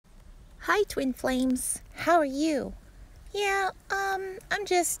Hi, Twin Flames. How are you? Yeah, I'm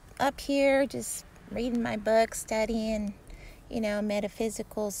just up here, just reading my book, studying,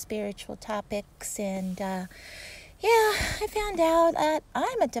 metaphysical, spiritual topics, and I found out that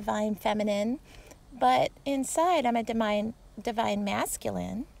I'm a divine feminine, but inside I'm a divine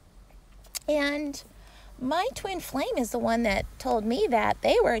masculine, and my twin flame is the one that told me that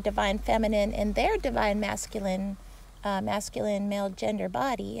they were a divine feminine and their divine masculine, masculine male gender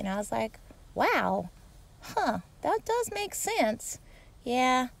body, and I was like, wow. That does make sense.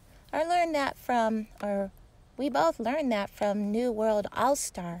 Yeah, I learned that from, or we both learned that from New World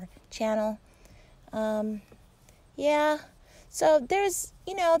Allstar channel. Yeah, so there's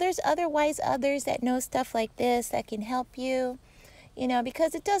otherwise others that know stuff like this that can help you,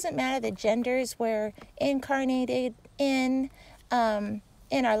 because it doesn't matter the genders we're incarnated in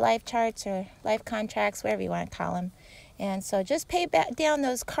our life charts or life contracts, whatever you want to call them. And so just pay back down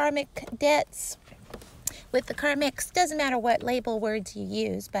those karmic debts with the karmics. Doesn't matter what label words you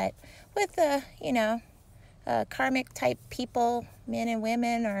use, but with the karmic type people, men and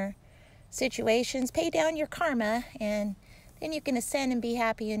women, or situations, pay down your karma, and then you can ascend and be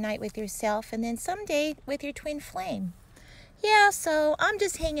happy, unite with yourself, and then someday with your twin flame. Yeah, so I'm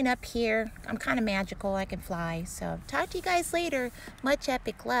just hanging up here. I'm kind of magical. I can fly. So talk to you guys later. Much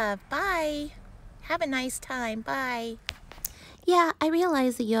epic love. Bye. Have a nice time. Bye. Yeah, I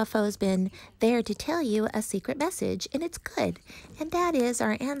realize the UFO's been there to tell you a secret message, and it's good. And that is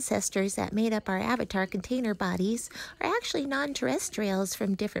our ancestors that made up our avatar container bodies are actually non-terrestrials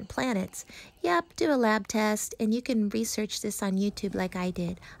from different planets. Yep, do a lab test, and you can research this on YouTube like I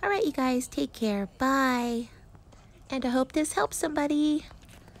did. All right, you guys, take care. Bye. And I hope this helps somebody.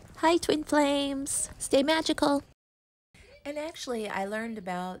 Hi, Twin Flames. Stay magical. And actually, I learned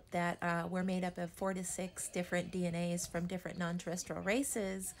about that we're made up of 4 to 6 different DNAs from different non-terrestrial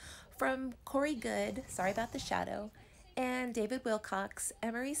races from Corey Goode, sorry about the shadow, and David Wilcox,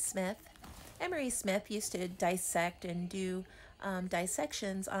 Emery Smith. Emery Smith used to dissect and do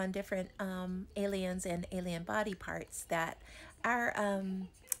dissections on different aliens and alien body parts that our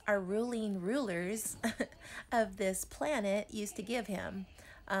ruling rulers of this planet used to give him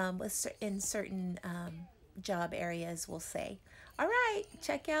in certain job areas, we'll say. All right,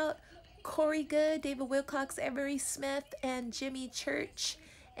 check out Corey Goode, David Wilcox, Emery Smith, and Jimmy Church.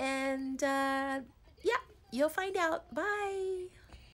 And yeah, you'll find out. Bye.